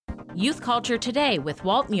Youth Culture Today with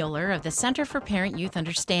Walt Mueller of the Center for Parent-Youth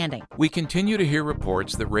Understanding. We continue to hear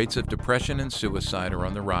reports that rates of depression and suicide are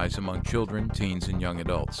on the rise among children, teens, and young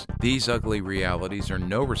adults. These ugly realities are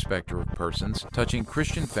no respecter of persons, touching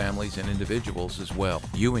Christian families and individuals as well.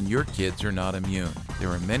 You and your kids are not immune. There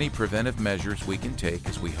are many preventive measures we can take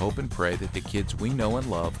as we hope and pray that the kids we know and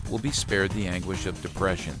love will be spared the anguish of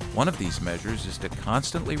depression. One of these measures is to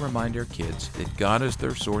constantly remind our kids that God is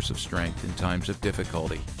their source of strength in times of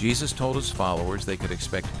difficulty. Jesus told his followers they could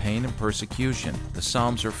expect pain and persecution. The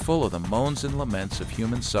Psalms are full of the moans and laments of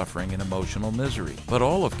human suffering and emotional misery. But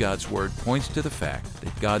all of God's Word points to the fact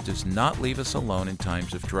that God does not leave us alone in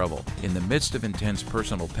times of trouble. In the midst of intense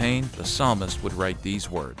personal pain, the psalmist would write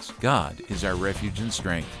these words: God is our refuge and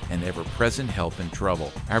strength, and ever-present help in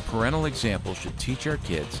trouble. Our parental example should teach our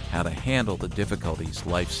kids how to handle the difficulties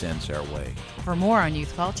life sends our way. For more on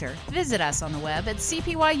youth culture, visit us on the web at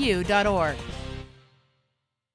cpyu.org.